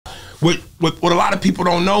what a lot of people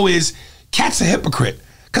don't know is Katt's a hypocrite.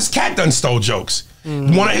 Because Katt done stole jokes.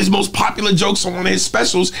 One of his most popular jokes on one of his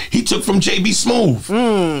specials, he took from JB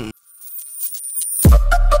Smooth.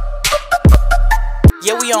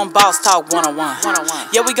 Yeah, we on Boss Talk 101.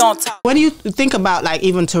 Yeah, we gonna talk. What do you think about, like,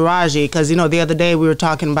 even Taraji? Because, you know, the other day we were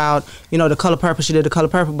talking about, you know, The Color Purple. She did The Color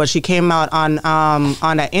Purple, but she came out on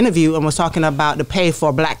that interview and was talking about the pay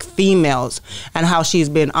for black females and how she's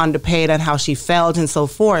been underpaid and how she felt and so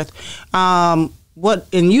forth. And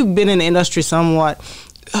you've been in the industry somewhat.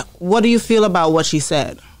 What do you feel about what she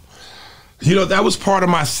said? You know, that was part of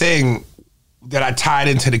my thing that I tied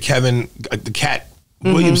into the Katt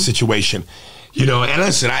Williams situation. You know, and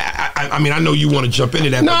listen, I mean, I know you want to jump into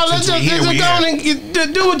that. No, let's just go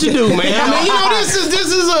and do what you do, man. I mean, you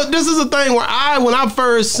know, this is a thing where when I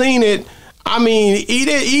first seen it, I mean,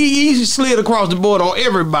 he slid across the board on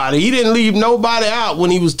everybody. He didn't leave nobody out when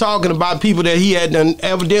he was talking about people that he had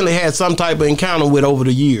evidently had some type of encounter with over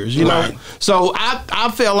the years, you know? So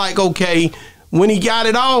I felt like, okay, when he got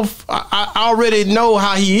it off, I already know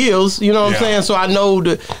how he is, you know what I'm saying? So I know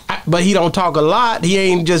but he don't talk a lot. He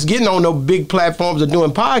ain't just getting on no big platforms or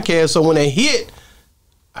doing podcasts. So when it hit,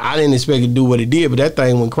 I didn't expect it to do what it did, but that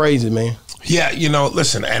thing went crazy, man. Yeah, you know,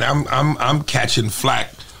 listen, and I'm catching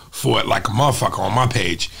flack for it like a motherfucker on my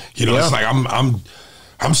page. You know, it's like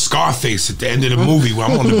I'm Scarface at the end of the movie where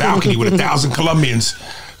I'm on the balcony with 1,000 Colombians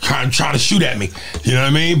trying to shoot at me. You know what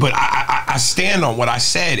I mean? But I stand on what I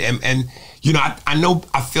said, and you know,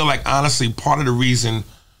 I feel like, honestly, part of the reason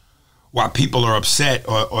why people are upset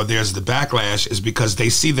or there's the backlash is because they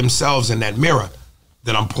see themselves in that mirror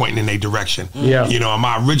that I'm pointing in their direction. Yeah. You know,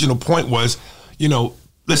 my original point was, you know,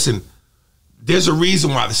 listen, there's a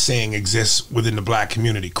reason why the saying exists within the black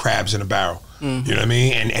community, crabs in a barrel. You know what I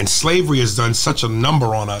mean? And slavery has done such a number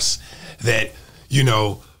on us that, you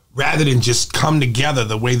know, rather than just come together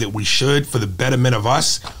the way that we should for the betterment of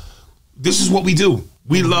us, this is what we do.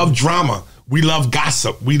 We love drama. We love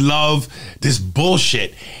gossip. We love this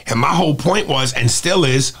bullshit. And my whole point was, and still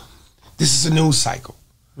is, this is a news cycle.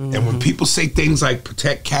 And when people say things like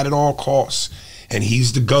protect Katt at all costs, and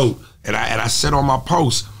he's the GOAT, and I said on my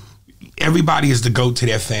post, everybody is the GOAT to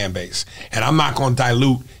their fan base. And I'm not going to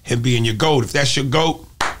dilute him being your GOAT. If that's your GOAT,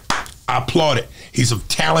 I applaud it. He's a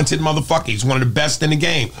talented motherfucker. He's one of the best in the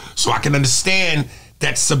game. So I can understand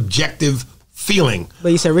that subjective feeling.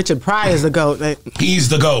 But you said Richard Pryor is the GOAT. He's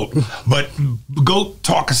the GOAT. But GOAT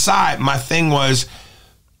talk aside, my thing was,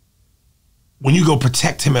 when you go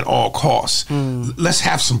protect him at all costs, let's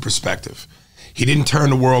have some perspective. He didn't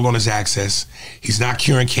turn the world on his axis. He's not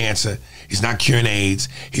curing cancer. He's not curing AIDS.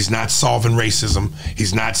 He's not solving racism.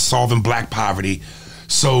 He's not solving black poverty.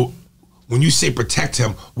 So when you say protect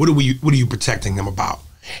him, what are you protecting him about?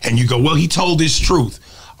 And you go, well, he told his truth.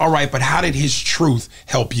 All right, but how did his truth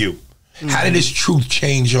help you? How did his truth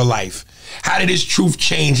change your life? How did his truth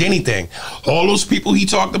change anything? All those people he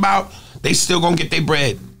talked about, they still gonna get their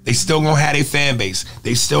bread. They still gonna have their fan base.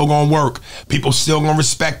 They still gonna work. People still gonna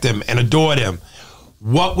respect them and adore them.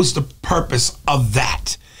 What was the purpose of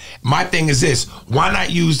that? My thing is this: why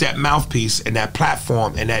not use that mouthpiece and that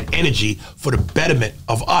platform and that energy for the betterment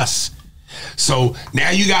of us? So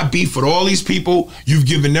now you got beef with all these people. You've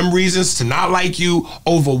given them reasons to not like you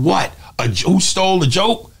over what? Who stole a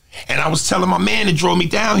joke? And I was telling my man that drove me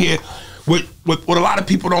down here, what a lot of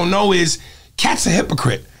people don't know is Katt's a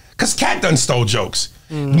hypocrite. Because Katt done stole jokes.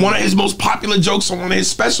 One of his most popular jokes on one of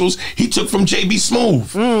his specials, he took from JB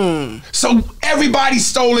Smooth. So everybody's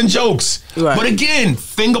stolen jokes. Right. But again,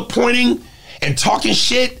 finger pointing and talking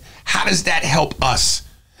shit, how does that help us?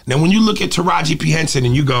 Now, when you look at Taraji P. Henson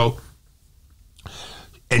and you go,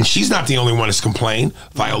 and she's not the only one that's complained,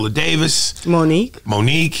 Viola Davis,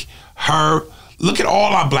 Monique, her. Look at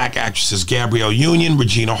all our black actresses, Gabrielle Union,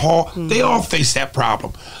 Regina Hall, they all face that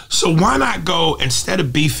problem. So why not go, instead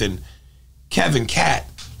of beefing Kevin, Katt,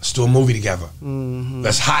 let's do a movie together.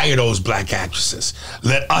 Let's hire those black actresses.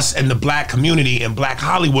 Let us and the black community and black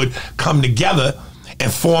Hollywood come together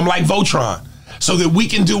and form like Voltron so that we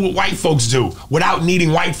can do what white folks do without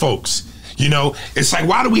needing white folks. You know, it's like,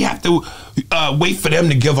 why do we have to wait for them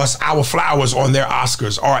to give us our flowers on their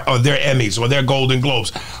Oscars or their Emmys or their Golden Globes?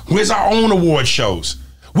 Where's our own award shows?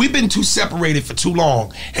 We've been too separated for too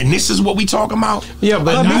long, and this is what we talking about? Yeah,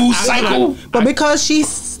 but news cycle. But because she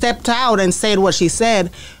stepped out and said what she said,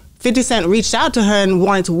 50 Cent reached out to her and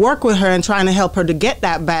wanted to work with her and trying to help her to get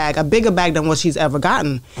that bag, a bigger bag than what she's ever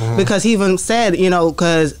gotten. Because he even said, you know,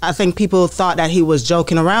 because I think people thought that he was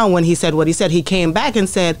joking around when he said what he said. He came back and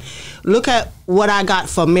said, look at what I got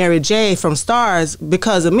for Mary J from Stars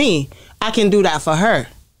because of me. I can do that for her.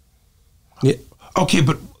 Yeah. Okay,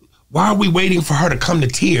 but Why are we waiting for her to come to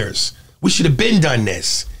tears? We should have been done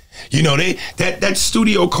this. You know, that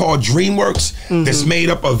studio called DreamWorks that's made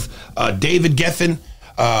up of David Geffen,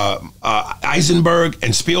 Eisenberg,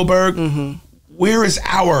 and Spielberg. Where is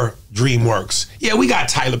our DreamWorks? Yeah, we got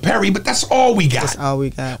Tyler Perry, but that's all we got. That's all we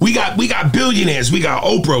got. We got billionaires. We got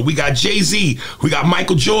Oprah. We got Jay-Z. We got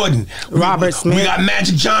Michael Jordan. Robert Smith. We got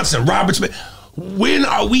Magic Johnson. Robert Smith. When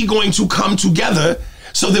are we going to come together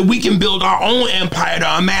so that we can build our own empire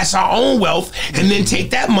to amass our own wealth and then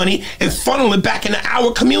take that money and funnel it back into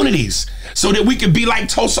our communities so that we could be like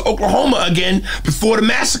Tulsa, Oklahoma again before the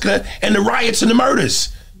massacre and the riots and the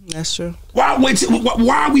murders? That's true. Why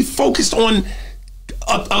are we focused on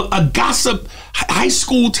a gossip high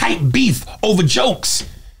school type beef over jokes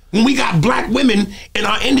when we got black women in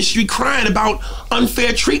our industry crying about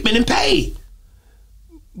unfair treatment and pay?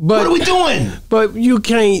 What are we doing? But you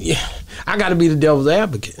can't. I got to be the devil's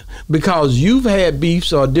advocate because you've had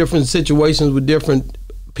beefs or different situations with different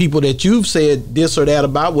people that you've said this or that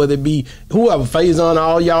about, whether it be whoever, Faison,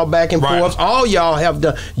 all y'all back and forth, all y'all have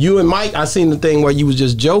done. You and Mike, I seen the thing where you was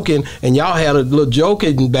just joking and y'all had a little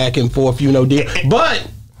joking back and forth, you know. But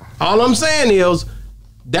all I'm saying is,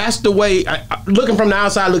 that's the way, looking from the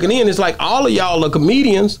outside looking in, it's like all of y'all are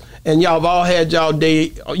comedians and y'all have all had y'all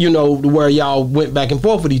day, you know, where y'all went back and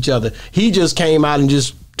forth with each other. He just came out and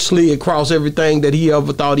just slid across everything that he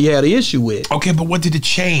ever thought he had an issue with. Okay, but what did it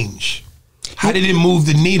change? How did it move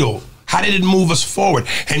the needle? How did it move us forward?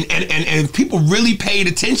 And if people really paid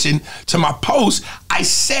attention to my post, I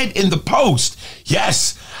said in the post,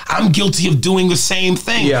 yes, I'm guilty of doing the same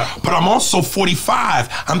thing. Yeah. But I'm also 45.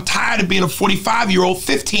 I'm tired of being a 45-year-old,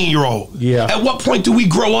 15-year-old. Yeah. At what point do we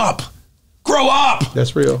grow up? Grow up.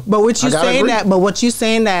 That's real. But what you saying that? But what you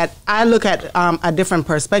saying that? I look at a different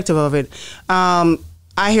perspective of it.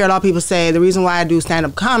 I hear a lot of people say the reason why I do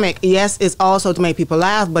stand-up comic, yes, it's also to make people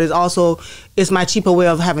laugh, but it's my cheaper way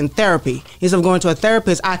of having therapy. Instead of going to a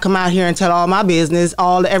therapist, I come out here and tell all my business,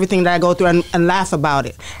 everything that I go through and laugh about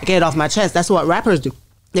it. Get it off my chest. That's what rappers do.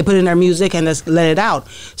 They put in their music and just let it out.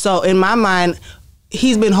 So in my mind,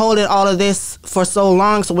 he's been holding all of this for so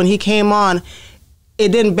long, so when he came on,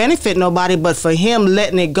 it didn't benefit nobody, but for him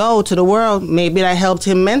letting it go to the world, maybe that helped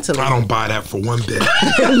him mentally. I don't buy that for one bit.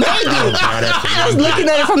 I was looking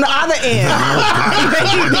at it from the other end.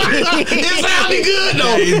 It sounded good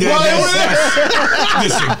though.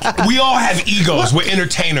 Listen, we all have egos. We're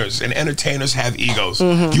entertainers, and entertainers have egos.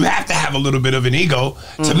 You have to have a little bit of an ego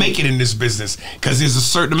to make it in this business, because there's a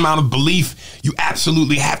certain amount of belief you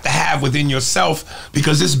absolutely have to have within yourself,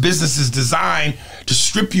 because this business is designed to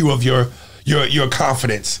strip you of your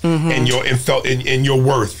confidence and your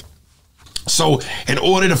worth. So in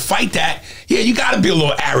order to fight that, yeah, you got to be a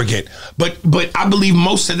little arrogant. But I believe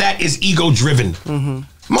most of that is ego driven.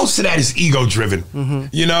 Most of that is ego driven.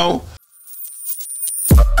 You know.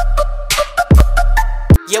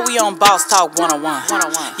 Yeah, we on Boss Talk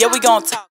 101. Yeah, we gonna talk.